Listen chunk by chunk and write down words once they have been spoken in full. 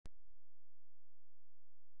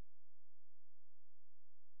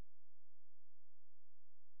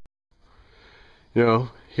You know,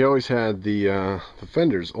 he always had the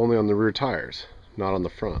fenders only on the rear tires, not on the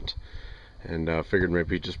front. And figured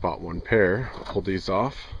maybe he just bought one pair. Pull these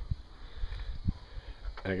off.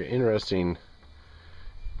 I got an interesting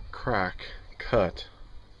cut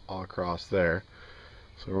all across there.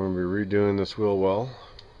 So we're going to be redoing this wheel well.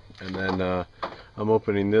 And then I'm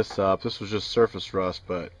opening this up. This was just surface rust,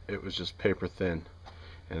 but it was just paper thin.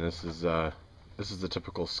 And this is the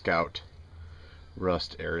typical Scout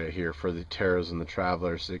rust area here for the Terras and the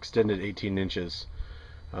Travelers. They extended 18 inches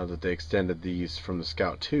that they extended these from the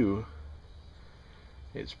Scout 2.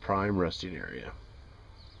 It's prime rusting area.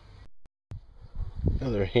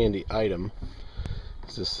 Another handy item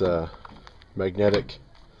is this magnetic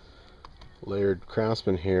layered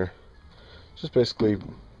Craftsman here. Just basically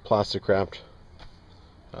plastic wrapped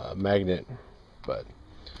magnet, but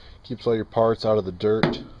keeps all your parts out of the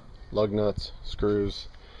dirt, lug nuts, screws,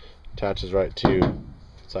 attaches right to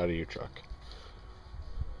the side of your truck.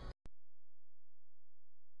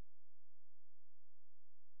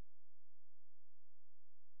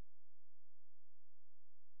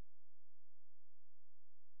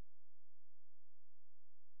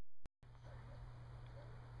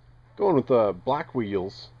 Going with black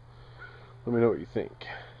wheels. Let me know what you think.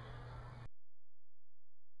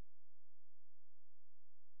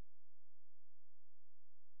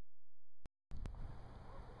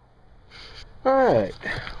 Alright,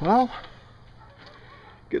 well,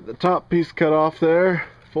 get the top piece cut off there,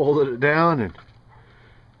 folded it down, and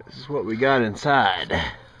this is what we got inside.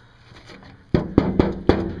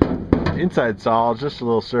 Inside solid, just a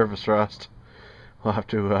little surface rust. We'll have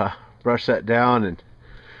to brush that down, and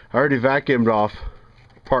I already vacuumed off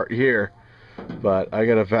part here, but I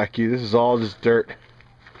gotta vacuum. This is all just dirt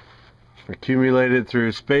accumulated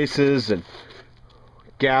through spaces and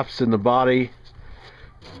gaps in the body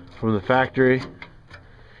from the factory,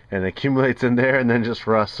 and accumulates in there and then just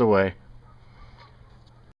rusts away.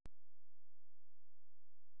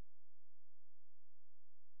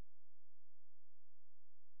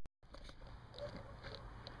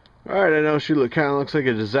 Alright, I know she kind of looks like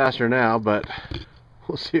a disaster now, but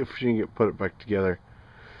we'll see if she can put it back together.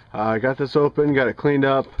 I got this open, got it cleaned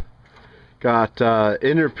up, got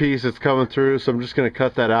inner piece that's coming through, so I'm just going to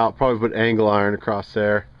cut that out, probably put angle iron across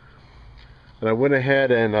there. And I went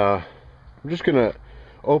ahead and I'm just going to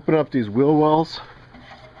open up these wheel wells.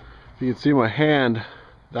 You can see my hand,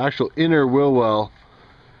 the actual inner wheel well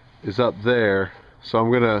is up there, so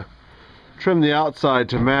I'm going to trim the outside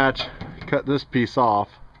to match, cut this piece off,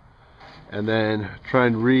 and then try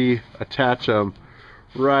and reattach them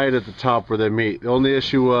right at the top where they meet. The only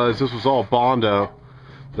issue was this was all Bondo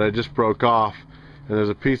that I just broke off, and there's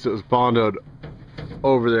a piece that was Bondoed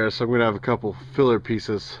over there, so I'm going to have a couple filler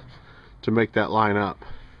pieces to make that line up.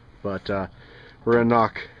 But we're going to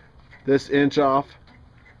knock this inch off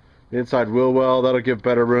the inside wheel well. That'll give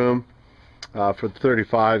better room for the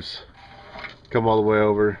 35s. Come all the way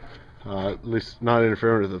over, at least not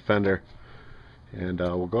interfering with the fender, and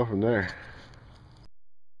we'll go from there.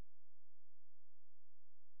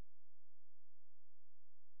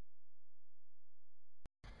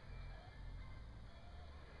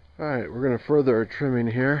 Alright, we're going to further our trimming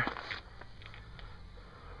here.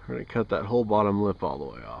 We're going to cut that whole bottom lip all the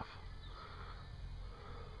way off.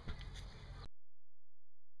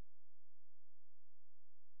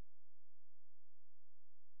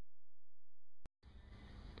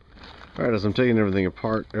 Alright, as I'm taking everything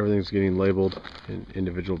apart, everything's getting labeled in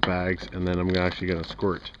individual bags, and then I'm actually going to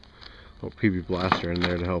squirt a little PB blaster in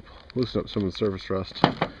there to help loosen up some of the surface rust,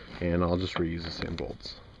 and I'll just reuse the same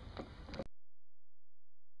bolts.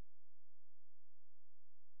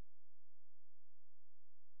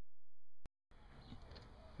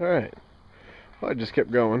 Alright, well, I just kept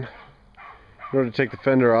going. In order to take the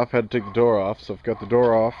fender off, I had to take the door off, so I've got the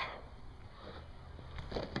door off.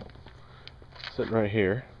 Sitting right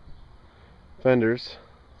here. Fenders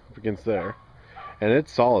up against there. And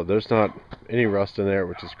it's solid, there's not any rust in there,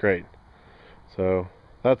 which is great. So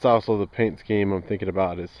that's also the paint scheme I'm thinking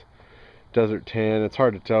about, is desert tan. It's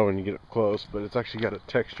hard to tell when you get up close, but it's actually got a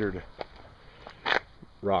textured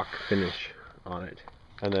rock finish on it.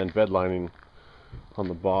 And then bed lining on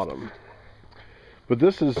the bottom. But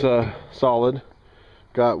this is solid.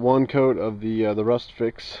 Got one coat of the rust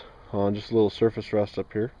fix on, just a little surface rust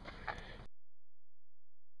up here.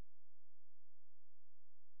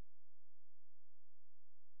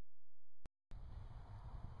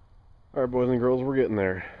 Alright, boys and girls, we're getting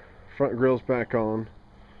there. Front grill's back on,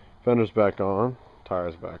 fender's back on,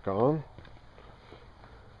 tires back on.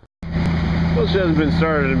 Well, she hasn't been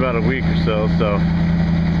started in about a week or so,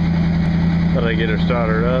 thought I'd get her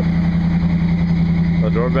started up. The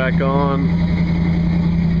door back on.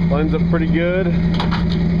 Lines up pretty good.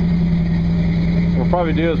 What we'll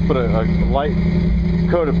probably do is put a light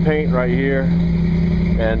coat of paint right here.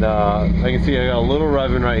 And I can see I got a little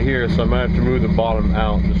rubbing right here, so I might have to move the bottom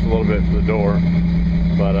out just a little bit for the door.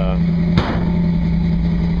 But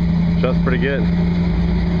that's pretty good.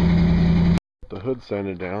 The hood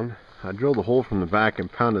sanded down. I drilled a hole from the back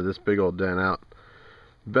and pounded this big old dent out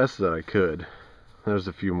best that I could. There's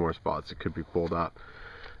a few more spots that could be pulled out.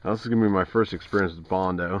 Now, this is going to be my first experience with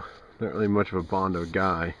Bondo. Not really much of a Bondo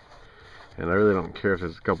guy, and I really don't care if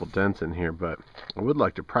there's a couple dents in here, but I would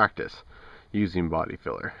like to practice using body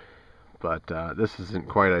filler. But this isn't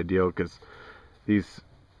quite ideal because these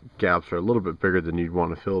gaps are a little bit bigger than you'd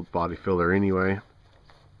want to fill body filler anyway.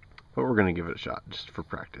 But we're going to give it a shot just for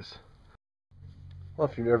practice. Well,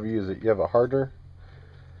 if you've ever used it, you have a hardener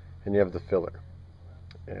and you have the filler.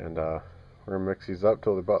 And we're going to mix these up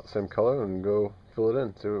till they're about the same color and go fill it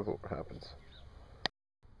in, see what happens.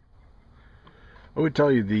 I would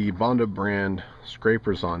tell you the Bondo brand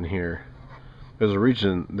scrapers on here, there's a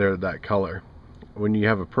reason they're that color. When you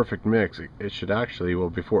have a perfect mix, it should actually, well,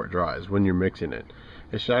 before it dries, when you're mixing it,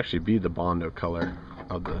 it should actually be the Bondo color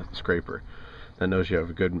of the scraper. That knows you have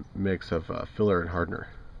a good mix of filler and hardener.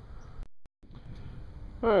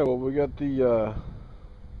 Alright, well, we got the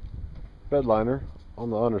bed liner on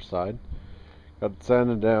the underside. Got it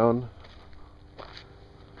sanded down.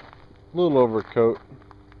 A little overcoat,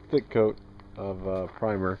 thick coat of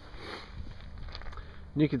primer.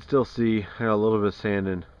 And you can still see I got a little bit of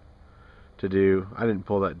sanding to do. I didn't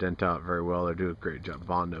pull that dent out very well or do a great job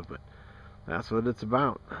Bondo, but that's what it's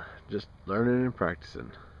about. Just learning and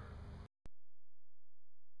practicing.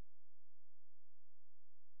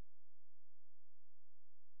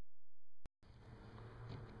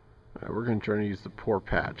 Alright, we're going to try to use the pour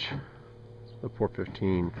patch, the pour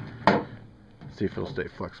 15, see if it'll stay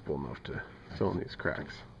flexible enough to fill in these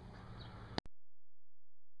cracks.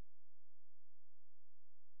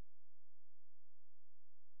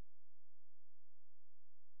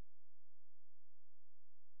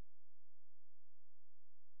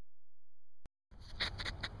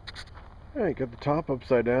 Alright, got the top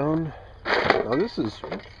upside down. Now this is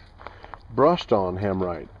brushed on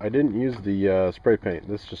Hamrite. I didn't use the spray paint.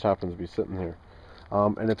 This just happens to be sitting here.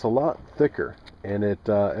 And it's a lot thicker, and it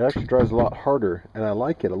actually dries a lot harder, and I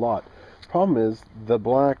like it a lot. Problem is, the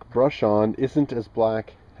black brush on isn't as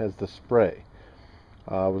black as the spray.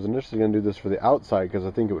 I was initially going to do this for the outside because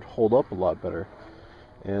I think it would hold up a lot better.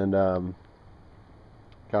 And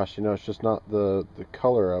gosh, you know, it's just not the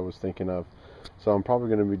color I was thinking of. So I'm probably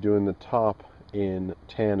going to be doing the top in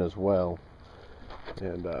tan as well.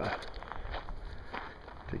 And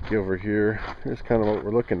take you over here. Here's kind of what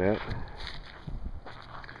we're looking at.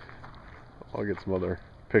 I'll get some other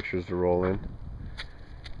pictures to roll in.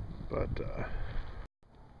 But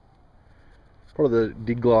part of the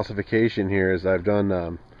deglossification here is I've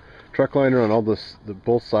done truck liner on all the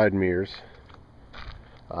both side mirrors.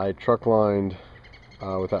 I truck lined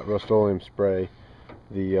with that Rust-Oleum spray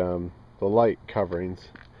the light coverings.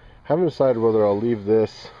 Haven't decided whether I'll leave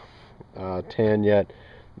this tan yet.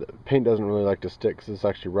 The paint doesn't really like to stick because it's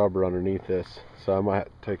actually rubber underneath this, so I might have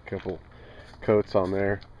to take a couple coats on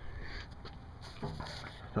there.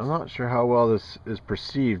 I'm not sure how well this is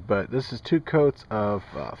perceived, but this is 2 coats of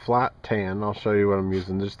flat tan. I'll show you what I'm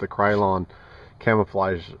using. This is the Krylon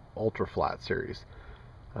Camouflage Ultra Flat series.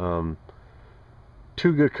 2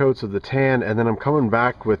 good coats of the tan, and then I'm coming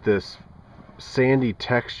back with this sandy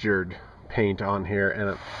textured paint on here,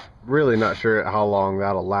 and I'm really not sure how long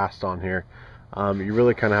that'll last on here. You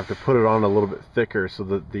really kind of have to put it on a little bit thicker so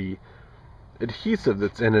that the adhesive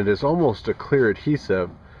that's in it is almost a clear adhesive,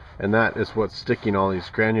 and that is what's sticking all these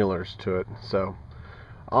granulars to it. So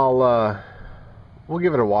we'll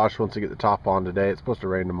give it a wash once we get the top on today. It's supposed to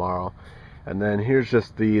rain tomorrow. And then here's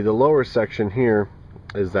just the lower section here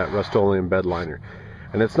is that Rust-Oleum bed liner,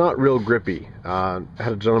 and it's not real grippy. I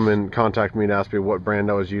had a gentleman contact me and ask me what brand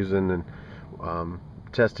I was using and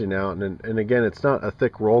testing out, and again, it's not a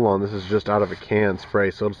thick roll-on. This is just out of a can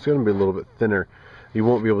spray, so it's going to be a little bit thinner. You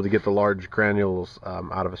won't be able to get the large granules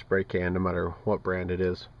out of a spray can no matter what brand it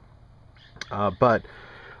is. But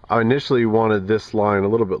I initially wanted this line a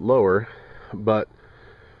little bit lower, but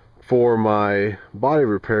for my body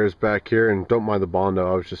repairs back here, and don't mind the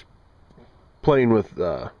Bondo, I was just playing with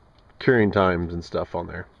curing times and stuff on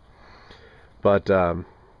there. But I'm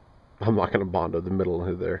not going to Bondo the middle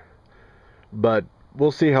of there. But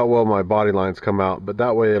we'll see how well my body lines come out, but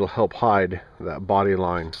that way it'll help hide that body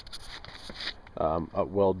line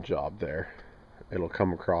weld job there. It'll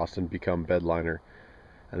come across and become bed liner,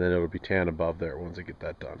 and then it'll be tan above there once I get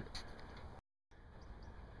that done.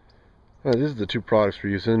 These are the two products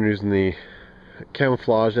we're using. We're using the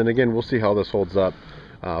camouflage, and again, we'll see how this holds up.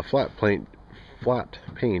 Flat paint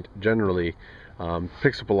generally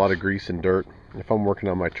picks up a lot of grease and dirt. If I'm working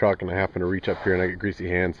on my truck and I happen to reach up here and I get greasy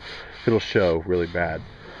hands, it'll show really bad.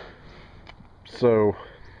 So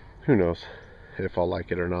who knows if I'll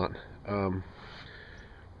like it or not.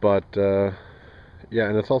 Yeah,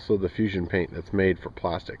 and it's also the fusion paint that's made for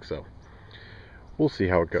plastic, so we'll see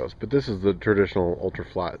how it goes. But this is the traditional ultra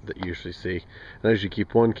flat that you usually see, and I usually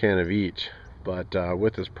keep one can of each. But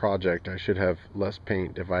with this project, I should have less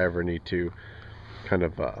paint if I ever need to kind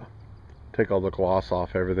of take all the gloss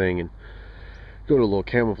off everything and go to a little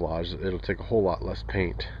camouflage. It'll take a whole lot less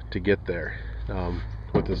paint to get there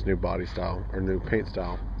with this new body style or new paint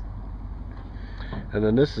style. And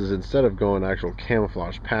then this is, instead of going actual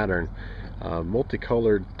camouflage pattern,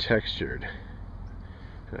 multicolored textured.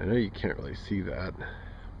 I know you can't really see that,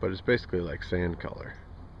 but it's basically like sand color.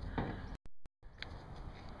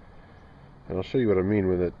 And I'll show you what I mean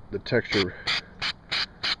when the texture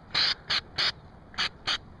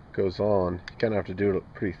goes on. You kind of have to do it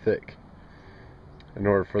pretty thick in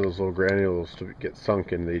order for those little granules to get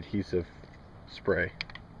sunk in the adhesive spray.